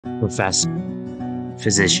professor,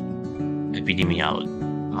 physician,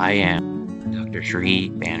 epidemiologist. I am Dr.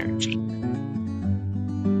 Sri Banerjee.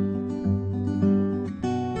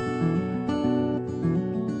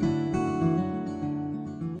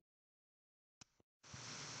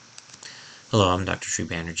 Hello, I'm Dr. Sri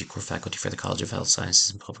Banerjee, core faculty for the College of Health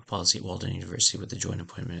Sciences and Public Policy at Walden University with a joint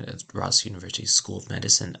appointment at Ross University School of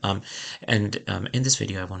Medicine. In this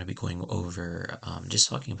video, I want to be going over just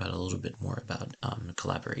talking about a little bit more about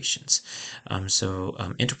collaborations.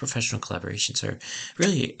 Interprofessional collaborations are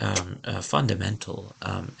really fundamental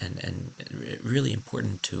and really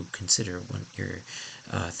important to consider when you're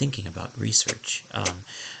thinking about research.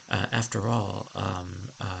 After all,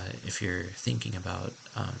 if you're thinking about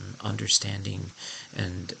understanding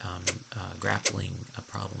and grappling a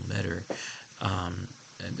problem better,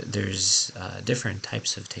 there's different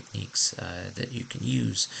types of techniques that you can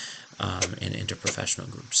use in interprofessional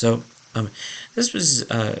groups. So this was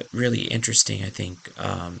really interesting, I think,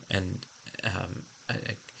 and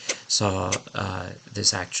I saw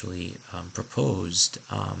this actually proposed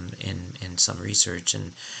in some research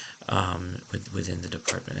and within the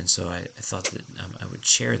department, and so I thought that I would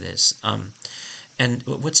share this. And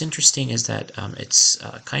what's interesting is that it's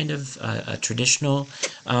kind of a traditional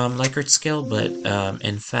Likert scale, but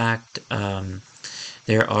in fact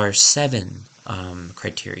there are 7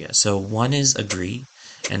 criteria. So 1 is agree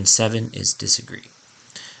and 7 is disagree.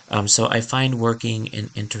 So I find working in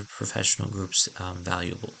interprofessional groups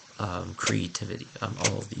valuable. Creativity,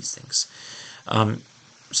 all of these things.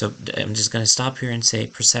 So I'm just going to stop here and say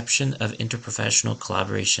perception of interprofessional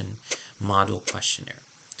collaboration model questionnaire.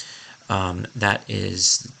 That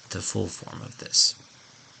is the full form of this.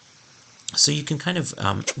 So you can kind of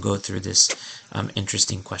go through this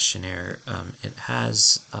interesting questionnaire. It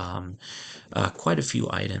has quite a few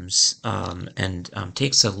items and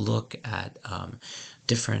takes a look at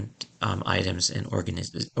different items and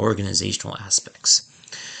organizational aspects.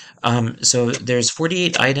 So there's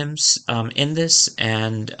 48 items in this,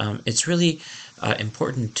 and it's really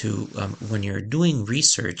important to, when you're doing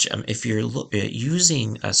research, if you're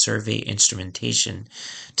using a survey instrumentation,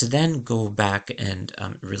 to then go back and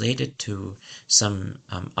relate it to some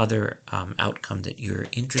other outcome that you're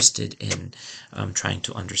interested in trying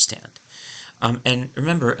to understand. And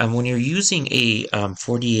remember, when you're using a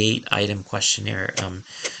 48-item questionnaire,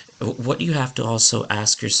 what you have to also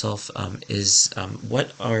ask yourself is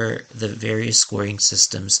what are the various scoring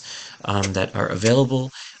systems that are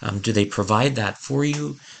available? Do they provide that for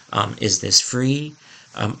you? Is this free?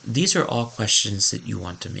 These are all questions that you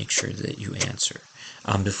want to make sure that you answer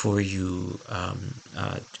before you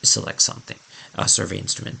select something, survey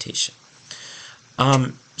instrumentation.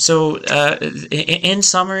 In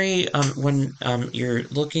summary, when you're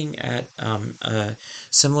looking at a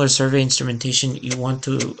similar survey instrumentation, you want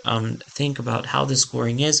to think about how the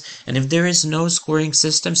scoring is. And if there is no scoring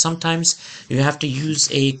system, sometimes you have to use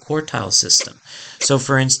a quartile system. So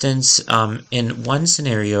for instance, in one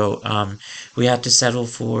scenario, we have to settle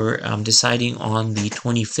for deciding on the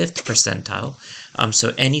 25th percentile.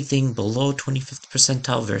 So anything below 25th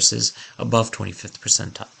percentile versus above 25th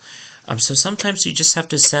percentile. So sometimes you just have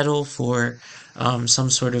to settle for some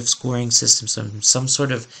sort of scoring system, some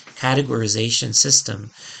sort of categorization system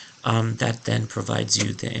that then provides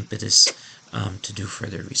you the impetus to do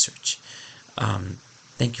further research.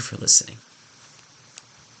 Thank you for listening.